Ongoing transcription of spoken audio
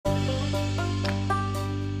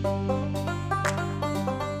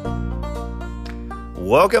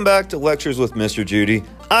Welcome back to Lectures with Mr. Judy.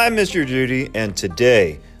 I'm Mr. Judy, and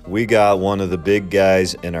today we got one of the big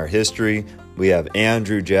guys in our history. We have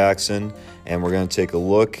Andrew Jackson, and we're going to take a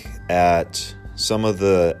look at some of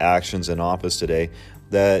the actions in office today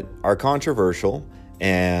that are controversial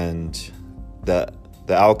and the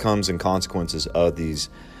outcomes and consequences of these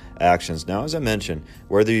actions. Now, as I mentioned,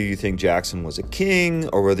 whether you think Jackson was a king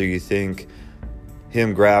or whether you think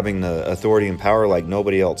him grabbing the authority and power like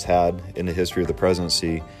nobody else had in the history of the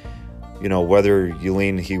presidency, whether you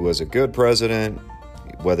lean he was a good president,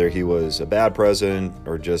 whether he was a bad president,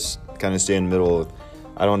 or just kind of stay in the middle,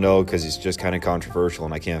 I don't know, because he's just kind of controversial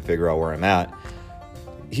and I can't figure out where I'm at.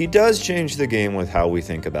 He does change the game with how we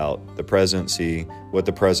think about the presidency, what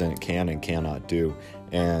the president can and cannot do.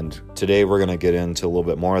 And today we're going to get into a little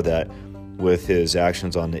bit more of that with his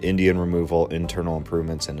actions on the Indian removal, internal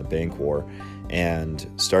improvements, and the bank war, and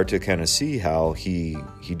start to kind of see how he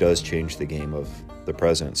does change the game of the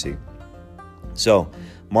presidency. So,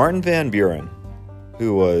 Martin Van Buren,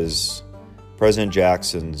 who was President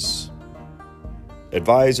Jackson's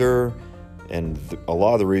advisor and a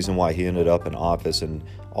lot of the reason why he ended up in office and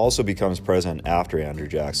also becomes president after Andrew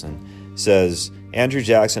Jackson, says Andrew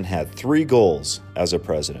Jackson had 3 goals as a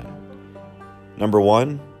president. Number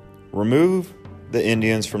 1, remove the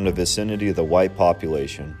Indians from the vicinity of the white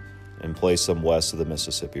population and place them west of the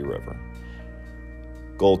Mississippi River.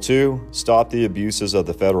 Goal 2, stop the abuses of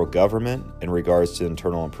the federal government in regards to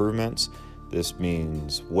internal improvements. This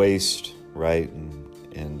means waste, right?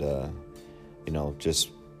 And just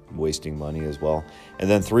wasting money as well. And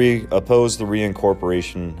then 3, oppose the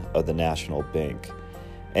reincorporation of the National Bank.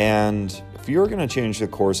 And if you're going to change the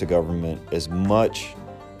course of government as much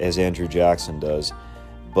as Andrew Jackson does,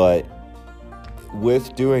 but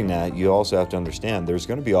with doing that, you also have to understand there's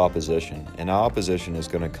going to be opposition, and opposition is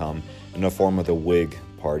going to come in the form of the Whig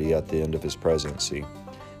Party at the end of his presidency.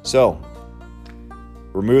 So,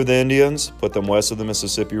 remove the Indians, put them west of the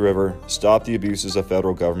Mississippi River, stop the abuses of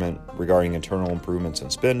federal government regarding internal improvements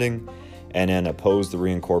and spending, and then oppose the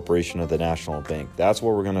reincorporation of the National Bank. That's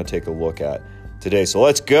what we're going to take a look at today. So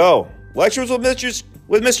let's go. Lectures with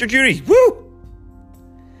Mr. Judy. Woo!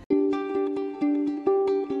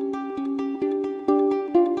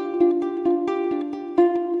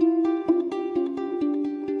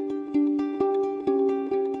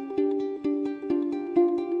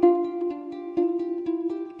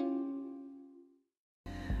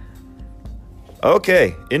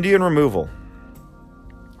 Okay, Indian removal.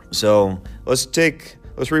 So let's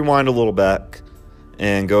rewind a little back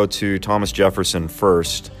and go to Thomas Jefferson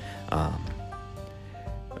first.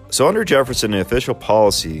 So under Jefferson, the official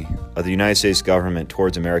policy of the United States government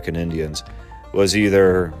towards American Indians was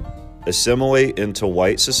either assimilate into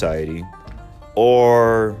white society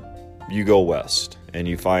or you go west and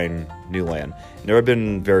you find new land. And there have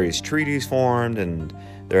been various treaties formed and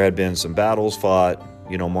there had been some battles fought,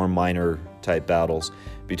 more minor type battles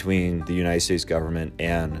between the United States government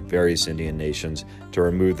and various Indian nations to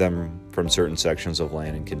remove them from certain sections of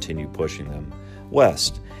land and continue pushing them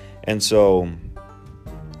west. And so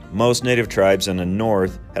most native tribes in the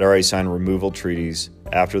north had already signed removal treaties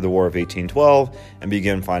after the War of 1812 and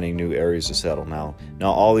began finding new areas to settle. Now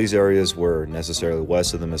all these areas were necessarily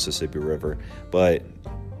west of the Mississippi River, but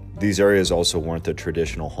these areas also weren't the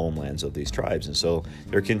traditional homelands of these tribes. And so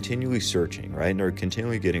they're continually searching, right? And they're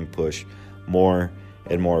continually getting pushed more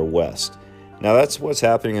and more west. Now that's what's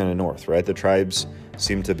happening in the north, right? The tribes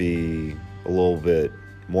seem to be a little bit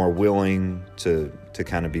more willing to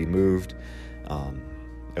kind of be moved and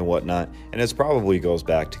whatnot. And it probably goes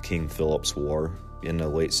back to King Philip's War in the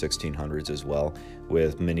late 1600s as well,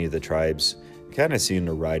 with many of the tribes kind of seeing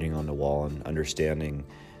the writing on the wall and understanding,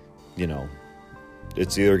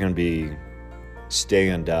 it's either going to be stay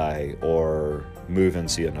and die or move and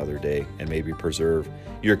see another day and maybe preserve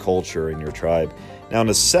your culture and your tribe. Now in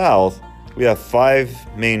the South, we have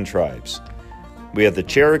 5 main tribes. We have the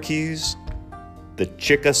Cherokees, the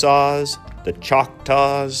Chickasaws, the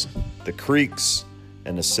Choctaws, the Creeks,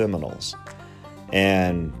 and the Seminoles.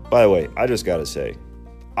 And by the way, I just got to say,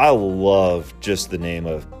 I love just the name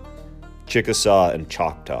of Chickasaw and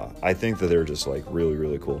Choctaw. I think that they're just like really,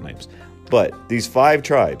 really cool names. But these 5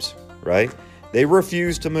 tribes, right, they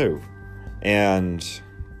refuse to move and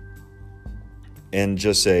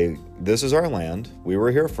just say, this is our land. We were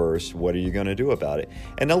here first. What are you going to do about it?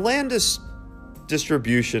 And the land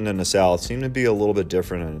distribution in the South seemed to be a little bit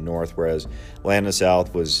different in the North, whereas land in the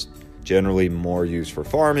South was generally more used for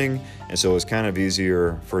farming, and so it was kind of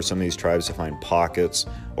easier for some of these tribes to find pockets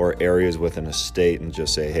or areas within a state and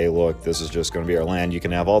just say, hey, look, this is just going to be our land. You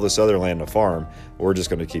can have all this other land to farm. We're just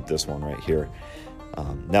going to keep this one right here.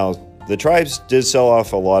 Now, the tribes did sell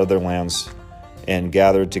off a lot of their lands and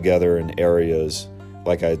gathered together in areas,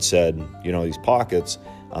 like I had said, these pockets,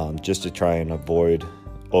 just to try and avoid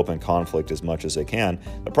open conflict as much as they can.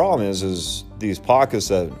 The problem is these pockets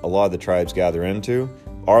that a lot of the tribes gather into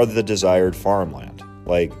are the desired farmland.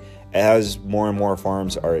 Like, as more and more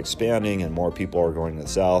farms are expanding and more people are going to the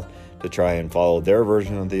south to try and follow their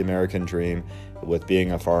version of the American dream with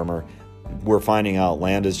being a farmer, we're finding out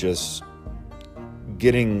land is just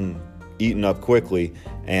getting eaten up quickly,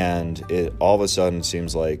 and it all of a sudden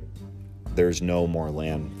seems like there's no more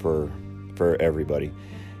land for everybody.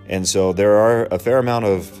 And so there are a fair amount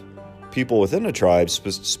of people within the tribe,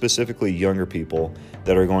 specifically younger people,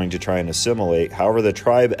 that are going to try and assimilate. However, the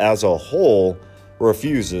tribe as a whole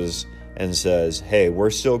refuses and says, hey, we're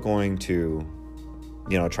still going to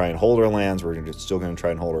try and hold our lands. We're still going to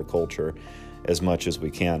try and hold our culture as much as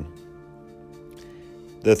we can.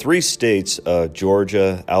 The three states of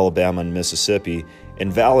Georgia, Alabama, and Mississippi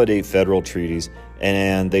invalidate federal treaties,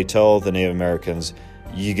 and they tell the Native Americans,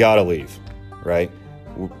 you got to leave, right?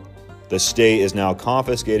 The state is now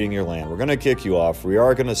confiscating your land. We're going to kick you off. We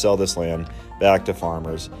are going to sell this land back to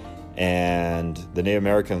farmers. And the Native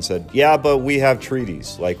Americans said, yeah, but we have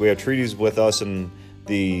treaties. Like, we have treaties with us and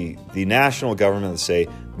the national government that say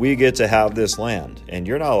we get to have this land, and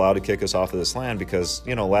you're not allowed to kick us off of this land because,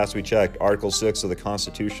 last we checked, Article 6 of the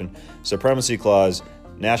Constitution, Supremacy Clause,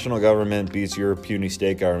 national government beats your puny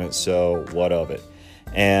state government, so what of it?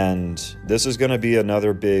 And this is going to be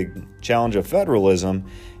another big challenge of federalism,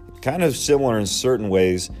 kind of similar in certain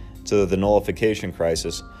ways to the nullification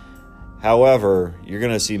crisis. However, you're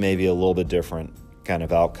going to see maybe a little bit different kind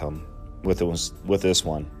of outcome with this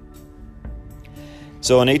one.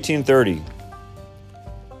 So in 1830,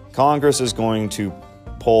 Congress is going to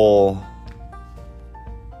pull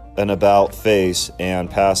an about face and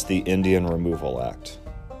pass the Indian Removal Act.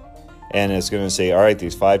 And it's going to say, all right,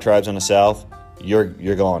 these 5 tribes in the South, you're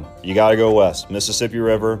gone. You got to go west. Mississippi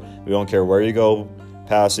River, we don't care where you go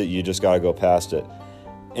past it, you just got to go past it.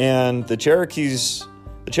 And the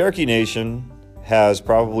Cherokee Nation has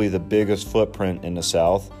probably the biggest footprint in the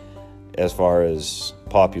South as far as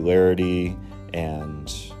popularity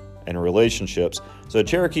and relationships. So the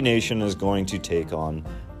Cherokee Nation is going to take on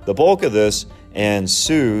the bulk of this and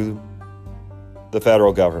sue the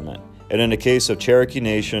federal government. And in the case of Cherokee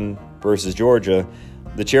Nation versus Georgia,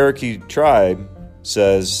 the Cherokee tribe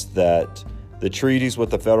says that the treaties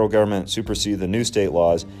with the federal government supersede the new state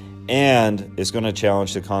laws and is going to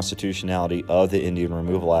challenge the constitutionality of the Indian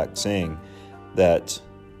Removal Act, saying that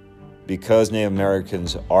because Native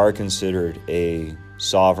Americans are considered a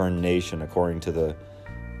sovereign nation according to the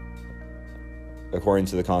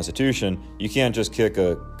Constitution, you can't just kick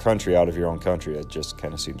a country out of your own country. It just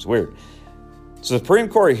kind of seems weird. So the Supreme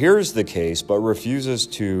Court hears the case but refuses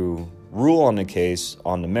to rule on the case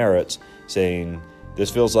on the merits, saying this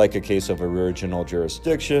feels like a case of original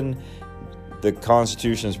jurisdiction. The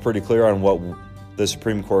Constitution is pretty clear on what the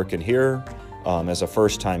Supreme Court can hear as a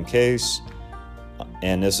first-time case,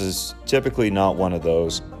 and this is typically not one of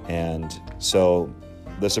those. And so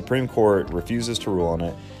the Supreme Court refuses to rule on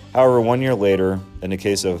it. However, 1 year later, in the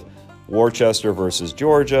case of Worcester versus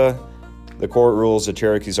Georgia, the court rules the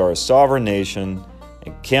Cherokees are a sovereign nation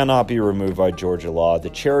and cannot be removed by Georgia law. The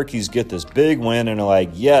Cherokees get this big win and are like,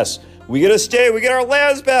 yes, we get to stay, we get our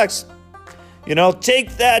lands back.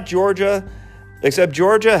 Take that, Georgia. Except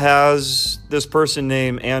Georgia has this person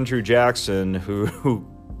named Andrew Jackson who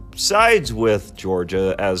sides with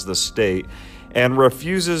Georgia as the state and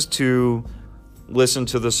refuses to listen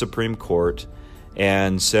to the Supreme Court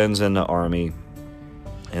and sends in the army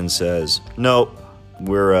and says, nope,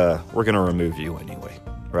 we're going to remove you anyway,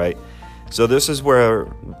 right? So this is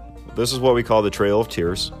what we call the Trail of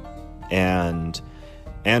Tears, and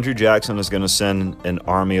Andrew Jackson is going to send an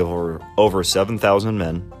army of over 7,000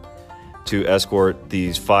 men to escort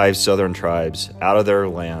these 5 southern tribes out of their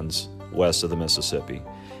lands west of the Mississippi.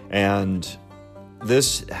 And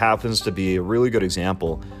this happens to be a really good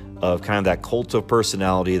example of kind of that cult of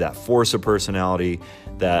personality, that force of personality,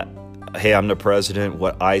 that, hey, I'm the president,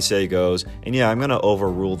 what I say goes, and yeah, I'm going to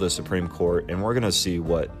overrule the Supreme Court, and we're going to see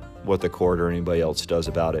what the court or anybody else does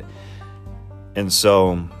about it. And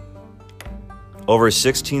so over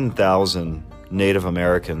 16,000 Native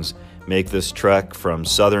Americans make this trek from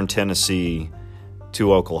southern Tennessee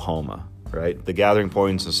to Oklahoma, right? The gathering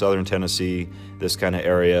points in southern Tennessee, this kind of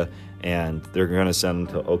area, and they're going to send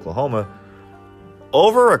them to Oklahoma.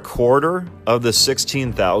 Over a quarter of the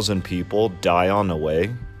 16,000 people die on the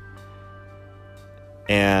way,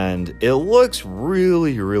 and it looks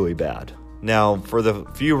really, really bad. Now, for the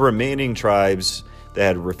few remaining tribes that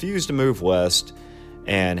had refused to move west,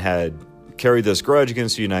 and had carried this grudge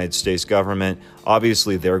against the United States government.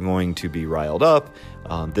 Obviously, they're going to be riled up.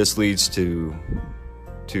 This leads to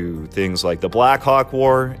things like the Black Hawk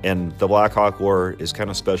War, and the Black Hawk War is kind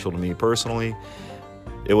of special to me personally.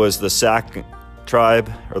 It was the Sac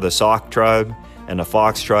tribe, or the Sauk tribe, and the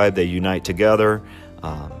Fox tribe. They unite together,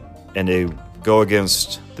 and they go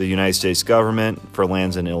against the United States government for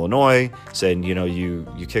lands in Illinois, saying,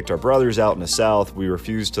 you kicked our brothers out in the South. We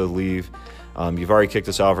refuse to leave. You've already kicked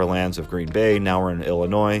us out of our lands of Green Bay. Now we're in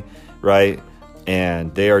Illinois, right?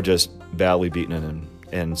 And they are just badly beaten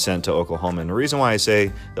and sent to Oklahoma. And the reason why I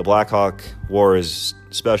say the Black Hawk War is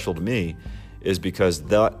special to me is because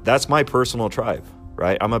that's my personal tribe,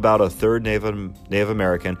 right? I'm about a third Native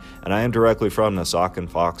American, and I am directly from the Sauk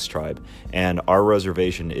and Fox tribe. And our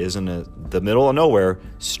reservation is in the middle of nowhere,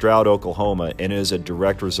 Stroud, Oklahoma, and it is a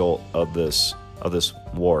direct result of this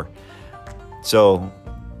war. So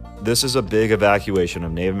this is a big evacuation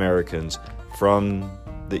of Native Americans from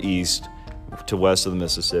the east to west of the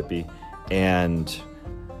Mississippi, and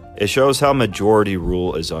it shows how majority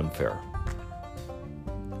rule is unfair,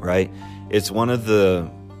 right? It's one of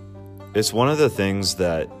the things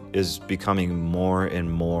that is becoming more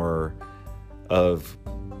and more of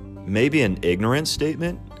maybe an ignorant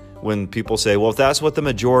statement when people say, well, if that's what the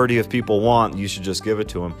majority of people want, you should just give it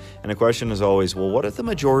to them. And the question is always, well, what if the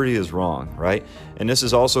majority is wrong, right? And this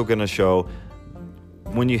is also going to show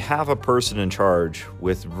when you have a person in charge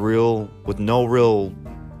with no real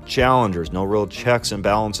challengers, no real checks and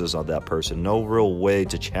balances on that person, no real way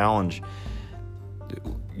to challenge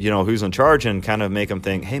who's in charge and kind of make them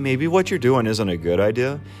think, hey, maybe what you're doing isn't a good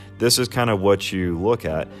idea. This is kind of what you look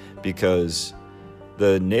at, because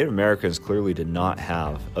the Native Americans clearly did not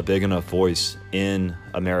have a big enough voice in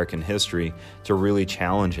American history to really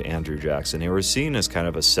challenge Andrew Jackson. They were seen as kind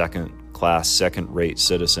of a second-class, second-rate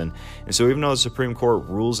citizen. And so even though the Supreme Court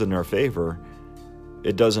rules in their favor,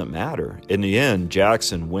 it doesn't matter. In the end,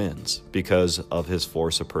 Jackson wins because of his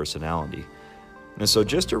force of personality. And so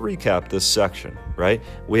just to recap this section, right,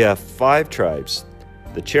 we have 5 tribes: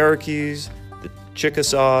 the Cherokees, the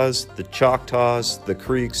Chickasaws, the Choctaws, the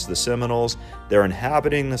Creeks, the Seminoles. They're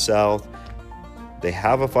inhabiting the South. They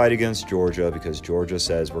have a fight against Georgia because Georgia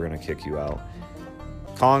says we're going to kick you out.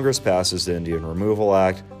 Congress passes the Indian Removal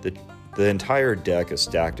Act. The entire deck is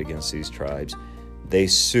stacked against these tribes. They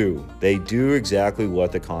sue. They do exactly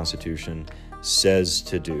what the Constitution says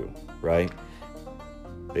to do, right?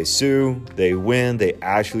 They sue, they win, they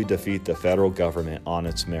actually defeat the federal government on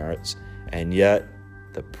its merits. And yet,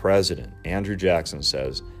 the president, Andrew Jackson,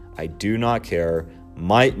 says, I do not care.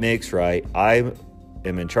 Might makes right. I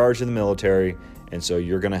am in charge of the military, and so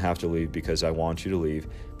you're going to have to leave because I want you to leave,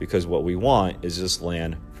 because what we want is this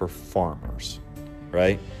land for farmers,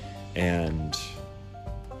 right? And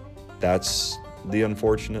that's the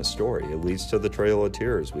unfortunate story. It leads to the Trail of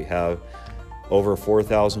Tears. We have over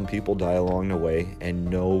 4,000 people die along the way and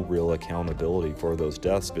no real accountability for those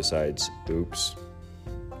deaths besides oops,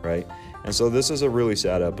 right? And so this is a really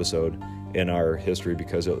sad episode in our history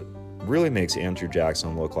because it really makes Andrew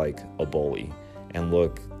Jackson look like a bully and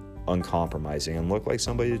look uncompromising and look like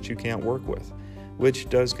somebody that you can't work with, which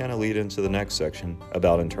does kind of lead into the next section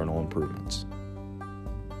about internal improvements.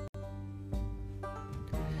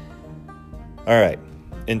 All right,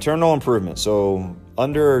 internal improvement. So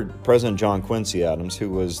under President John Quincy Adams, who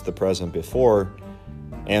was the president before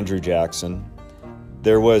Andrew Jackson,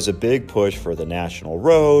 there was a big push for the National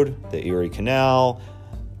Road, the Erie Canal,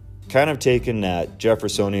 kind of taking that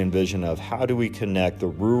Jeffersonian vision of how do we connect the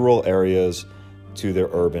rural areas to the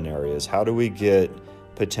urban areas? How do we get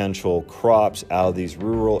potential crops out of these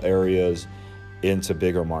rural areas into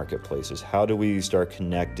bigger marketplaces? How do we start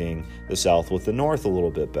connecting the South with the North a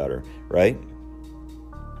little bit better, right?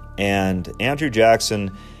 And Andrew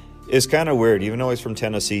Jackson is kind of weird. Even though he's from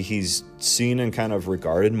Tennessee, he's seen and kind of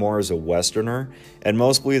regarded more as a Westerner, and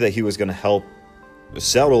most believe that he was going to help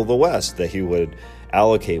settle the West, that he would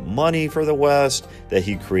allocate money for the West, that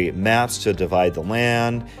he'd create maps to divide the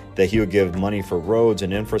land, that he would give money for roads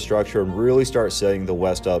and infrastructure and really start setting the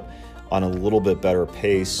West up on a little bit better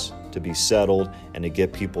pace to be settled and to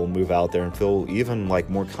get people to move out there and feel even like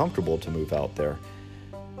more comfortable to move out there.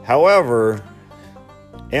 However,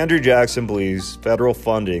 Andrew Jackson believes federal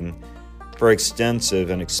funding for extensive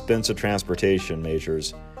and expensive transportation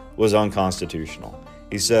measures was unconstitutional.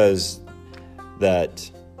 He says that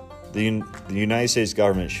the United States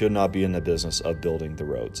government should not be in the business of building the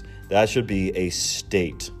roads. That should be a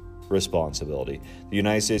state responsibility. The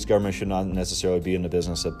United States government should not necessarily be in the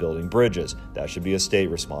business of building bridges. That should be a state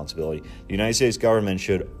responsibility. The United States government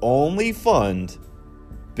should only fund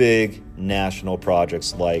big national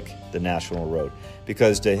projects like the National Road,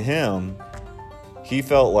 because to him, he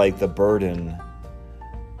felt like the burden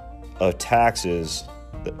of taxes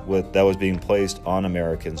that was being placed on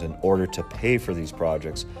Americans in order to pay for these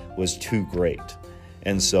projects was too great.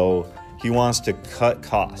 And so he wants to cut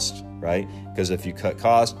costs, right? Because if you cut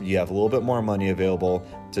costs, you have a little bit more money available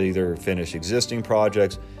to either finish existing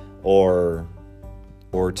projects or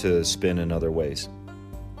to spend in other ways.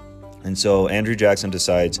 And so Andrew Jackson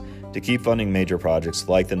decides to keep funding major projects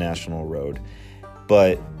like the National Road,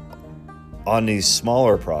 but on these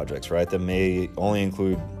smaller projects, right, that may only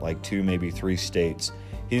include like 2, maybe 3 states,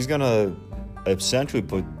 he's going to essentially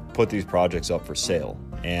put these projects up for sale,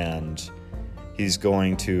 and he's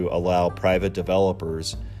going to allow private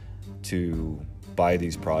developers to buy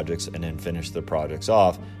these projects and then finish the projects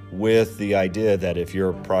off, with the idea that if you're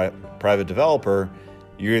a private developer,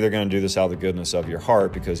 you're either going to do this out of the goodness of your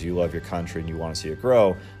heart because you love your country and you want to see it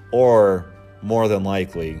grow, or more than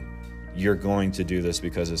likely, you're going to do this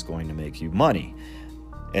because it's going to make you money.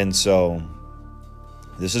 And so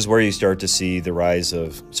this is where you start to see the rise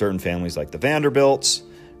of certain families like the Vanderbilts,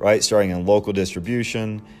 right, starting in local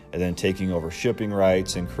distribution and then taking over shipping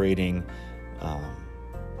rights and creating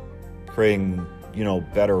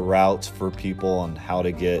better routes for people on how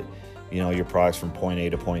to get your products from point A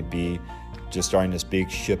to point B, just starting this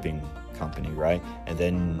big shipping company, right? And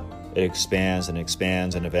then it expands and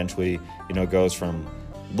expands, and eventually goes from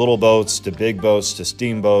little boats to big boats to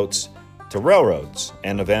steamboats to railroads.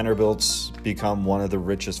 And the Vanderbilts become one of the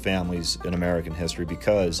richest families in American history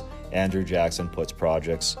because Andrew Jackson puts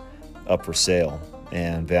projects up for sale.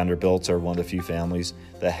 And Vanderbilts are one of the few families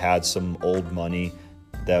that had some old money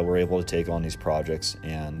that were able to take on these projects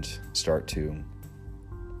and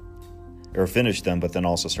finish them, but then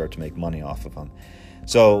also start to make money off of them.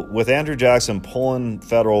 So with Andrew Jackson pulling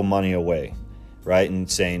federal money away, right, and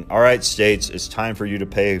saying, all right, states, it's time for you to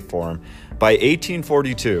pay for them. By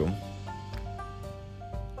 1842,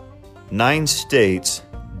 9 states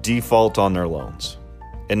default on their loans.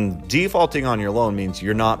 And defaulting on your loan means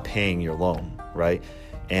you're not paying your loan, right?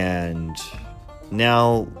 And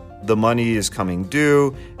now the money is coming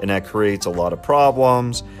due, and that creates a lot of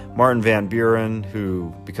problems. Martin Van Buren,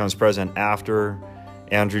 who becomes president after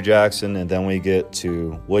Andrew Jackson, and then we get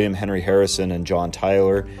to William Henry Harrison and John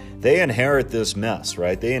Tyler, they inherit this mess,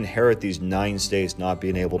 right? They inherit these 9 states not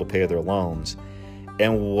being able to pay their loans.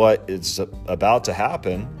 And what is about to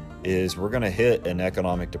happen is we're going to hit an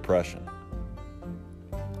economic depression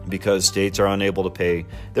because states are unable to pay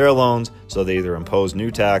their loans, so they either impose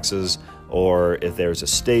new taxes, or if there's a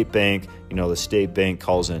state bank, the state bank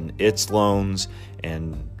calls in its loans.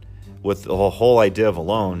 And with the whole idea of a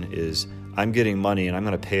loan is I'm getting money and I'm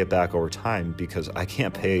going to pay it back over time because I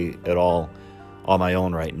can't pay it all on my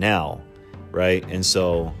own right now, right? And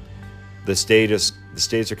so the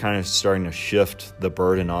states are kind of starting to shift the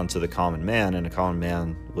burden onto the common man, and the common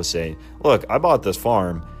man will say, look, I bought this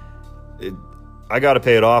farm. I got to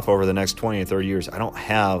pay it off over the next 20 or 30 years. I don't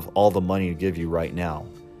have all the money to give you right now,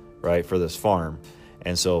 right, for this farm.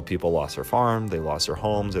 And so people lost their farm, they lost their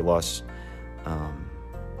homes, they lost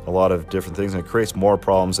a lot of different things, and it creates more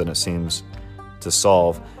problems than it seems to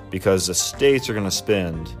solve, because the states are going to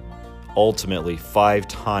spend ultimately 5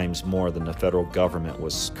 times more than the federal government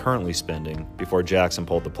was currently spending before Jackson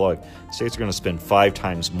pulled the plug. States are going to spend 5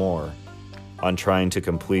 times more on trying to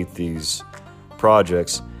complete these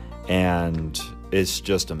projects, and it's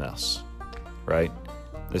just a mess, right?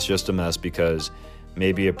 It's just a mess because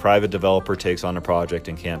maybe a private developer takes on a project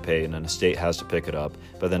and can't pay, and then the state has to pick it up.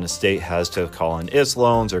 But then the state has to call in its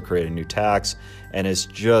loans or create a new tax, and it's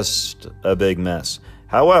just a big mess.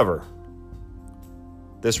 However,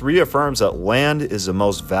 this reaffirms that land is the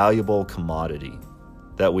most valuable commodity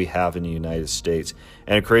that we have in the United States,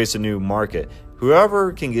 and it creates a new market.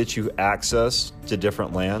 Whoever can get you access to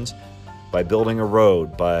different lands by building a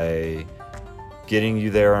road, by getting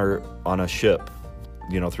you there on a ship,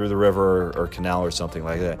 through the river or canal or something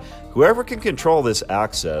like that. Whoever can control this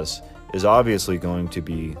access is obviously going to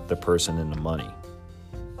be the person in the money.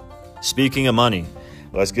 Speaking of money,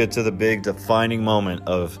 let's get to the big defining moment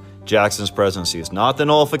of Jackson's presidency. It's not the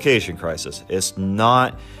nullification crisis. It's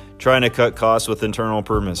not trying to cut costs with internal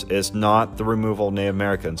improvements. It's not the removal of Native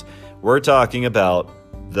Americans. We're talking about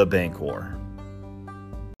the bank war.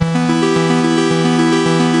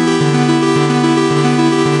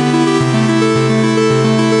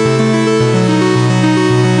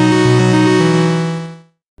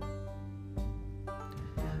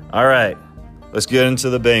 All right, let's get into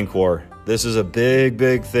the bank war. This is a big,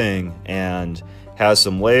 big thing and has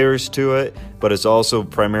some layers to it, but it's also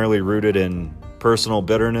primarily rooted in personal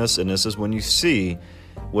bitterness. And this is when you see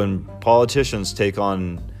When politicians take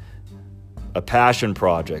on a passion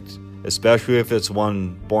project, especially if it's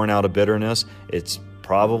one born out of bitterness, it's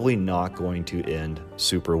probably not going to end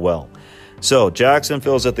super well. So Jackson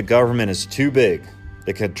feels that the government is too big.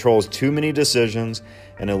 It controls too many decisions,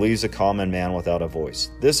 and it leaves a common man without a voice.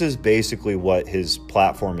 This is basically what his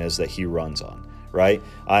platform is that he runs on, right?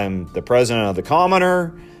 I'm the president of the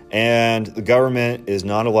commoner, and the government is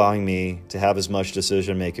not allowing me to have as much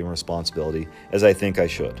decision-making responsibility as I think I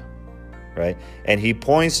should, right? And he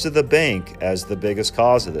points to the bank as the biggest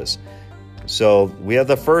cause of this. So we have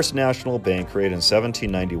the first national bank created in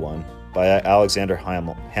 1791 by Alexander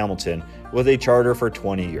Hamilton with a charter for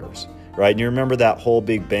 20 years, right? And you remember that whole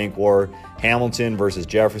big bank war, Hamilton versus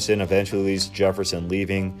Jefferson, eventually leads to Jefferson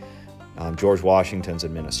leaving George Washington's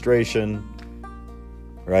administration,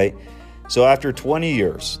 right? So after 20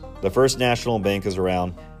 years, the first national bank is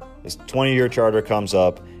around, this 20-year charter comes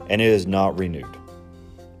up, and it is not renewed,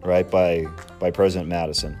 right, by President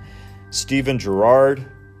Madison. Stephen Girard,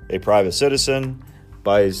 a private citizen,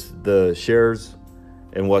 buys the shares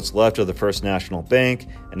in what's left of the First National Bank,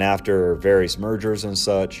 and after various mergers and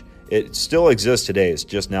such, it still exists today. It's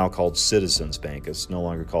just now called Citizens Bank. It's no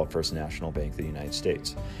longer called First National Bank of the United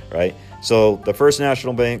States, right? So the First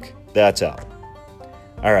National Bank, that's out.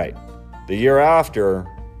 All right. The year after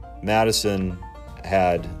Madison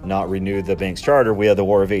had not renewed the bank's charter, we had the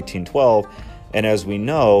War of 1812, and as we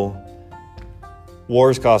know,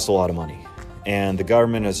 wars cost a lot of money, and the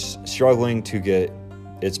government is struggling to get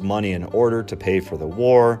its money in order to pay for the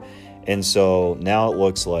war, and so now it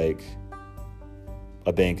looks like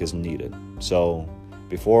a bank is needed. So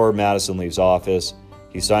before Madison leaves office,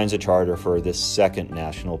 he signs a charter for the Second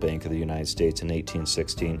National Bank of the United States in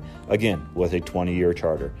 1816, again with a 20-year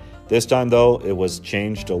charter. This time, though, it was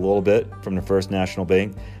changed a little bit from the First National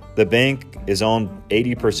Bank. The bank is owned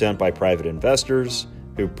 80% by private investors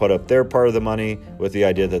who put up their part of the money with the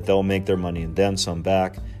idea that they'll make their money and then some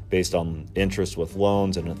back based on interest with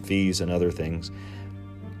loans and fees and other things.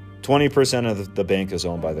 20% of the bank is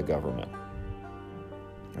owned by the government,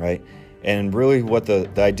 right? And really what the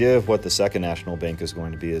idea of what the Second National Bank is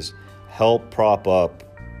going to be is help prop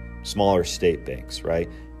up smaller state banks, right?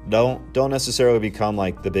 Don't necessarily become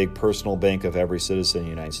like the big personal bank of every citizen in the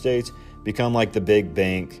United States. Become like the big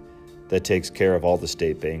bank that takes care of all the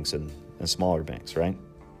state banks and smaller banks, right?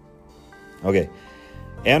 Okay.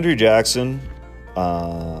 Andrew Jackson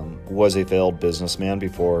was a failed businessman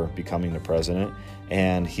before becoming the president,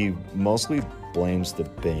 and he mostly blames the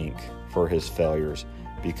bank for his failures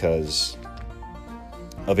because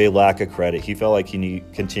of a lack of credit. He felt like he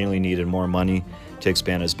continually needed more money to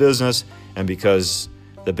expand his business, and because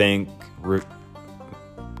the bank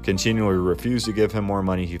continually refused to give him more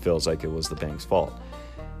money, he feels like it was the bank's fault.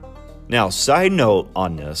 Now, side note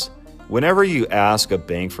on this, whenever you ask a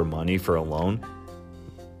bank for money for a loan,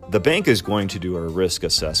 the bank is going to do a risk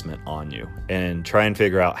assessment on you and try and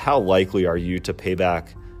figure out how likely are you to pay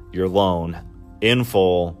back your loan in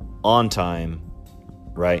full, on time,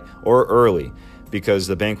 right, or early, because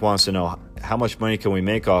the bank wants to know how much money can we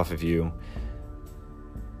make off of you,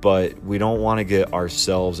 but we don't want to get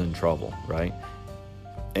ourselves in trouble, right?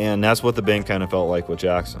 And that's what the bank kind of felt like with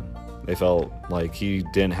Jackson. They felt like he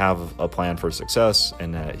didn't have a plan for success,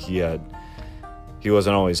 and that he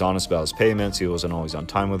wasn't always honest about his payments. He wasn't always on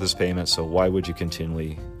time with his payments. So why would you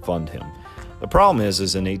continually fund him? The problem is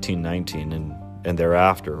in 1819 and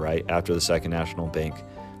thereafter, right, after the Second National Bank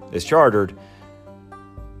is chartered,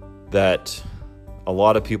 that a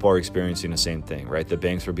lot of people are experiencing the same thing, right? The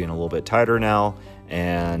banks are being a little bit tighter now,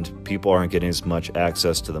 and people aren't getting as much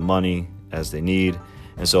access to the money as they need.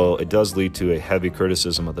 And so it does lead to a heavy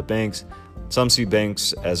criticism of the banks. Some see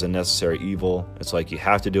banks as a necessary evil. It's like you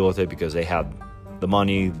have to deal with it because they have the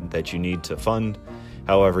money that you need to fund.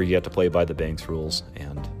 However, you have to play by the bank's rules,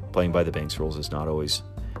 and playing by the bank's rules is not always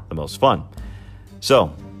the most fun.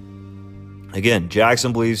 So, again,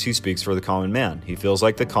 Jackson believes he speaks for the common man. He feels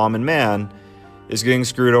like the common man is getting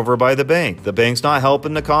screwed over by the bank. The bank's not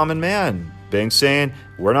helping the common man. Bank's saying,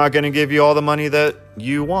 we're not going to give you all the money that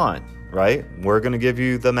you want, right? We're going to give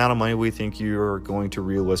you the amount of money we think you're going to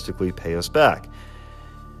realistically pay us back.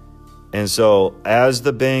 And so as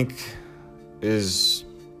the bank's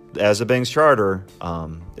charter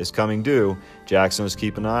is coming due, Jackson is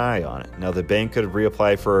keeping an eye on it. Now, the bank could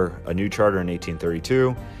reapply for a new charter in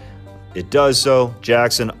 1832. It does so.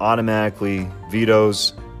 Jackson automatically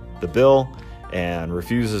vetoes the bill and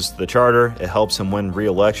refuses the charter. It helps him win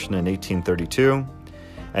re-election in 1832.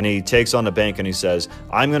 And he takes on the bank and he says,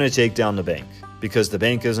 I'm going to take down the bank because the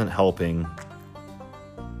bank isn't helping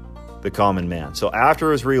the common man. So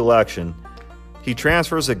after his re-election, he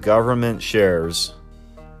transfers the government shares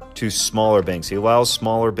to smaller banks. He allows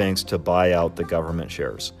smaller banks to buy out the government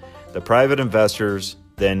shares. The private investors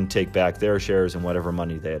then take back their shares and whatever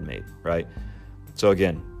money they had made, right? So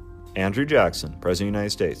again, Andrew Jackson, President of the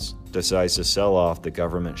United States, decides to sell off the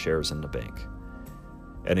government shares in the bank.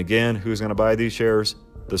 And again, who's going to buy these shares?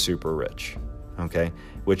 The super rich, okay?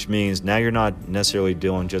 Which means now you're not necessarily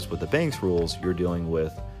dealing just with the bank's rules, you're dealing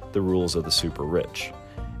with the rules of the super rich.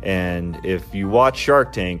 And if you watch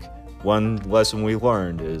Shark Tank, one lesson we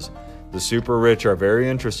learned is the super rich are very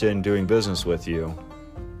interested in doing business with you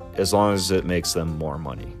as long as it makes them more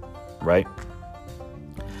money, right?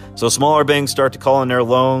 So smaller banks start to call in their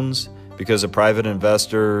loans because the private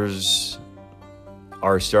investors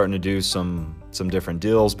are starting to do some different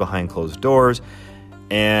deals behind closed doors.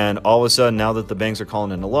 And all of a sudden, now that the banks are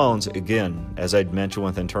calling in the loans, again, as I'd mentioned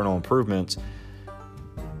with internal improvements,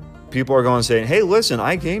 people are going and saying, hey, listen,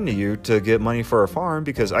 I came to you to get money for a farm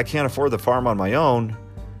because I can't afford the farm on my own,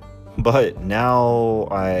 but now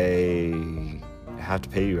I have to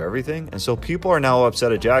pay you everything. And so people are now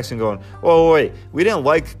upset at Jackson going, whoa, wait, we didn't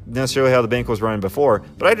like necessarily how the bank was running before,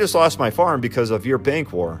 but I just lost my farm because of your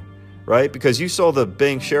bank war, right? Because you sold the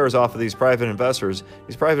bank shares off of these private investors.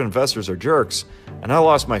 These private investors are jerks, and I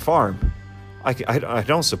lost my farm. I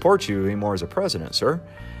don't support you anymore as a president, sir.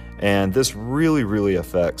 And this really, really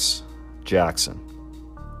affects Jackson.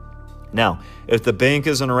 Now, if the bank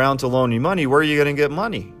isn't around to loan you money, where are you going to get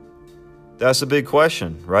money? That's the big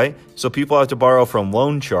question, right? So people have to borrow from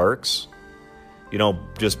loan sharks,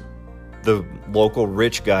 just the local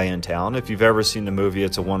rich guy in town. If you've ever seen the movie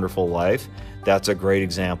It's a Wonderful Life, that's a great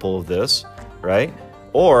example of this, right?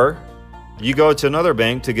 Or you go to another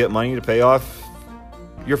bank to get money to pay off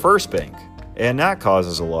your first bank, and that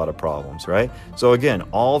causes a lot of problems, right? So again,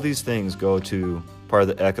 all these things go to part of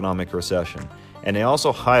the economic recession, and they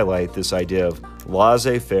also highlight this idea of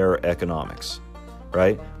laissez-faire economics,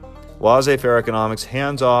 right? Laissez-faire economics,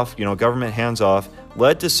 hands off, government hands off,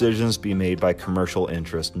 let decisions be made by commercial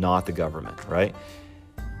interest, not the government, right?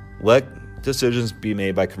 Let decisions be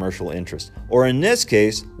made by commercial interest. Or in this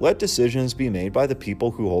case, let decisions be made by the people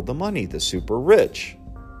who hold the money, the super rich.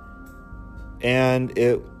 And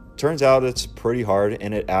it turns out it's pretty hard,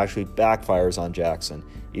 and it actually backfires on Jackson.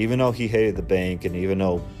 Even though he hated the bank, and even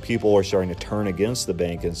though people are starting to turn against the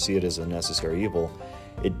bank and see it as a necessary evil,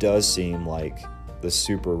 it does seem like the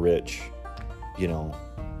super rich, it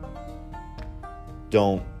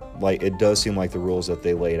does seem like the rules that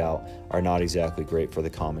they laid out are not exactly great for the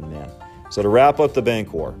common man. So to wrap up the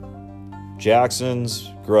bank war,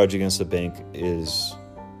 Jackson's grudge against the bank is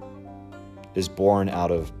born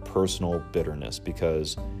out of personal bitterness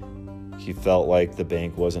because he felt like the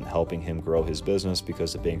bank wasn't helping him grow his business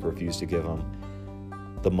because the bank refused to give him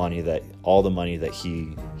all the money that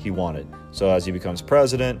he wanted. So as he becomes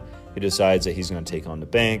president, he decides that he's going to take on the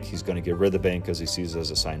bank. He's going to get rid of the bank because he sees it as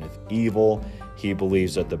a sign of evil. He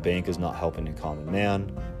believes that the bank is not helping the common man.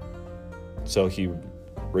 So he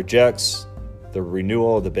rejects the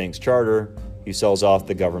renewal of the bank's charter. He sells off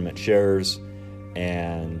the government shares.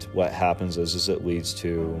 And what happens is it leads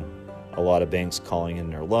to a lot of banks calling in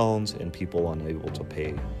their loans and people unable to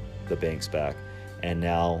pay the banks back. And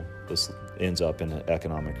now this ends up in an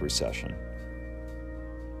economic recession.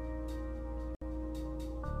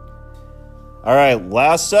 All right,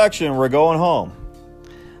 last section, we're going home.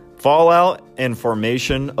 Fallout and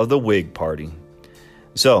formation of the Whig Party.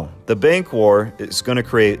 So the bank war is going to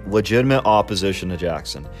create legitimate opposition to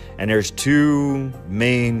Jackson. And there's two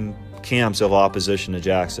main camps of opposition to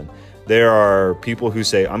Jackson. There are people who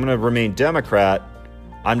say, I'm going to remain Democrat.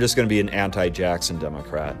 I'm just going to be an anti-Jackson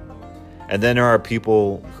Democrat. And then there are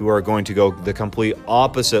people who are going to go the complete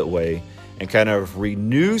opposite way and kind of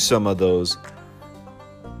renew some of those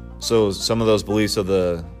beliefs of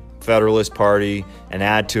the Federalist Party and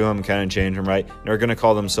add to them, kind of change them, right? And they're going to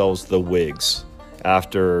call themselves the Whigs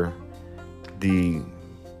after the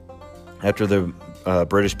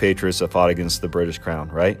British patriots that fought against the British crown,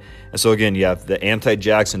 right? And so again, you have the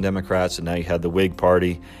anti-Jackson Democrats, and now you have the Whig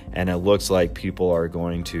Party, and it looks like people are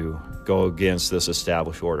going to go against this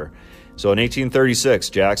established order. So in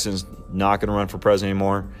 1836, Jackson's not going to run for president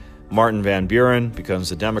anymore. Martin Van Buren becomes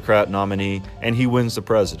the Democrat nominee, and he wins the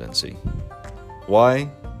presidency.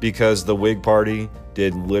 Why? Because the Whig Party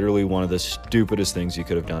did literally one of the stupidest things you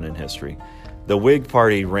could have done in history. The Whig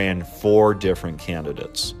Party ran 4 different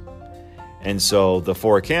candidates. And so the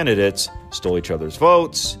 4 candidates stole each other's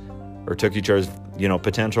votes or took each other's,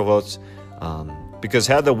 potential votes. Because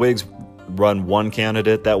had the Whigs run one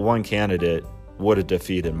candidate, that one candidate would have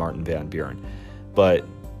defeated Martin Van Buren. But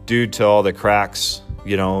due to all the cracks,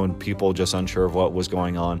 and people just unsure of what was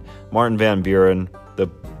going on, Martin Van Buren, the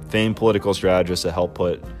famed political strategist that helped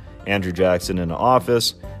put Andrew Jackson into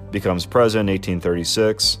office, becomes president in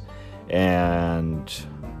 1836, and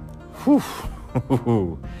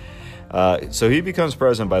so he becomes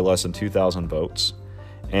president by less than 2,000 votes,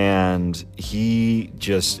 and he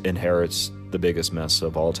just inherits the biggest mess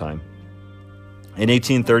of all time. In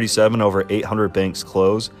 1837, over 800 banks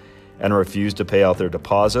close and refuse to pay out their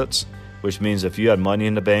deposits, which means if you had money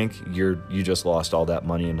in the bank, you just lost all that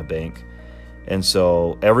money in the bank. And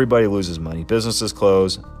so everybody loses money. Businesses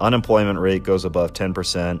close, unemployment rate goes above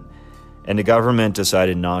 10%, and the government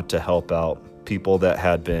decided not to help out people that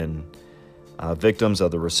had been victims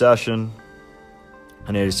of the recession.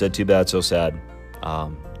 And they just said, too bad, so sad.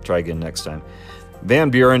 Try again next time.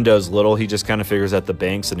 Van Buren does little. He just kind of figures that the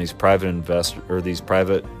banks and these private investors, or these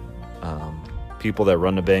private people that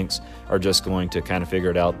run the banks, are just going to kind of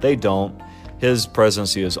figure it out. They don't. His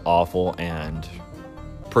presidency is awful and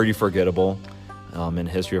pretty forgettable in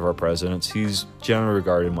the history of our presidents. He's generally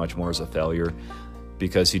regarded much more as a failure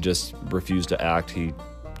because he just refused to act. He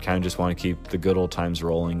kind of just wanted to keep the good old times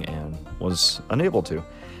rolling and was unable to.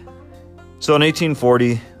 So in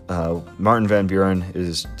 1840, Martin Van Buren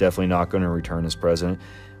is definitely not going to return as president.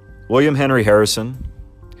 William Henry Harrison,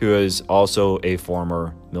 who is also a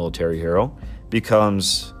former military hero,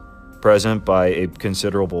 becomes president by a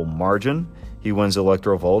considerable margin. He wins the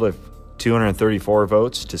electoral vote of 234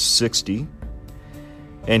 votes to 60.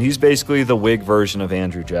 And he's basically the Whig version of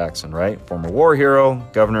Andrew Jackson, right? Former war hero,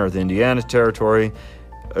 governor of the Indiana Territory,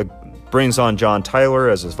 brings on John Tyler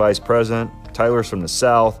as his vice president. Tyler's from the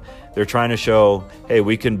South. They're trying to show, hey,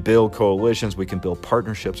 we can build coalitions, we can build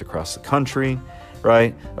partnerships across the country,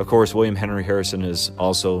 right? Of course, William Henry Harrison is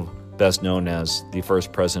also best known as the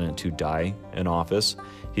first president to die in office.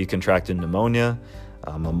 He contracted pneumonia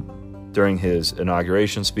during his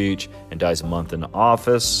inauguration speech and dies a month in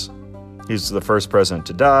office. He's the first president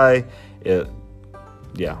to die.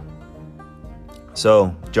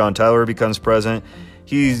 So John Tyler becomes president.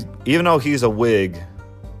 Even though he's a Whig,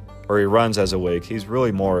 or he runs as a Whig, he's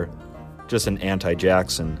really more just an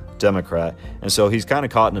anti-Jackson Democrat. And so he's kind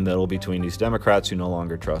of caught in the middle between these Democrats who no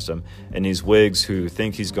longer trust him and these Whigs who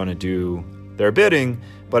think he's going to do their bidding,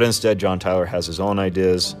 but instead John Tyler has his own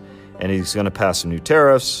ideas, and he's going to pass some new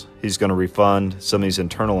tariffs. He's going to refund some of these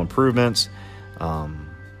internal improvements.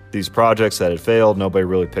 These projects that had failed, nobody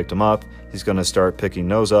really picked them up. He's going to start picking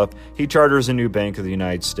those up. He charters a new Bank of the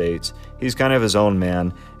United States. He's kind of his own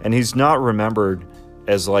man, and he's not remembered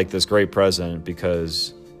as like this great president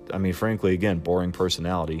because, I mean, frankly, again, boring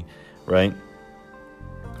personality, right?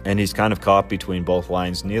 And he's kind of caught between both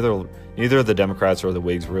lines. Neither of the Democrats or the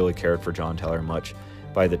Whigs really cared for John Tyler much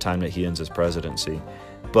by the time that he ends his presidency.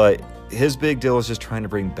 But his big deal is just trying to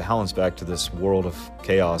bring balance back to this world of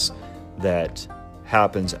chaos that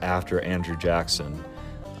happens after Andrew Jackson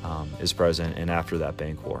is president and after that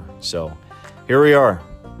bank war. So here we are,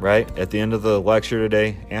 right? At the end of the lecture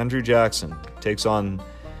today, Andrew Jackson takes on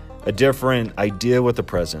a different idea with the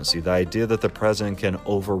presidency, the idea that the president can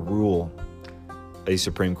overrule a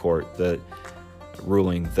Supreme Court, the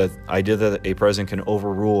idea that a president can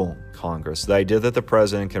overrule Congress, the idea that the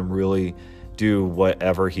president can really do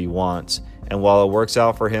whatever he wants. And while it works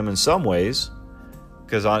out for him in some ways,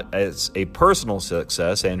 because as a personal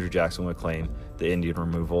success, Andrew Jackson would claim the Indian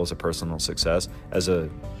removal is a personal success. As a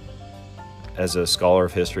scholar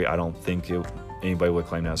of history, I don't think anybody would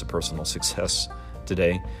claim that as a personal success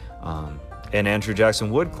today. And Andrew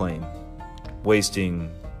Jackson would claim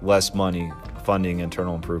wasting less money funding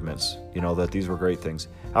internal improvements, that these were great things.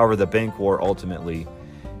 However, the bank war ultimately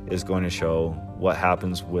is going to show what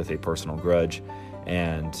happens with a personal grudge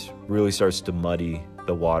and really starts to muddy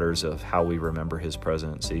the waters of how we remember his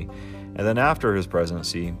presidency. And then after his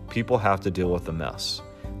presidency, people have to deal with the mess,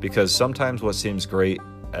 because sometimes what seems great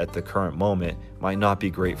at the current moment might not be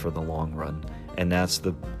great for the long run. And that's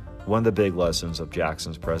one of the big lessons of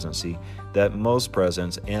Jackson's presidency that most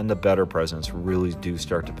presidents and the better presidents really do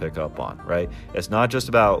start to pick up on, right? It's not just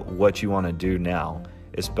about what you want to do now.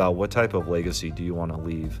 It's about what type of legacy do you want to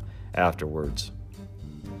leave afterwards.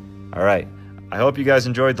 All right. I hope you guys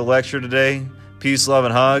enjoyed the lecture today. Peace, love,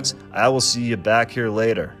 and hugs. I will see you back here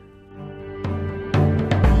later.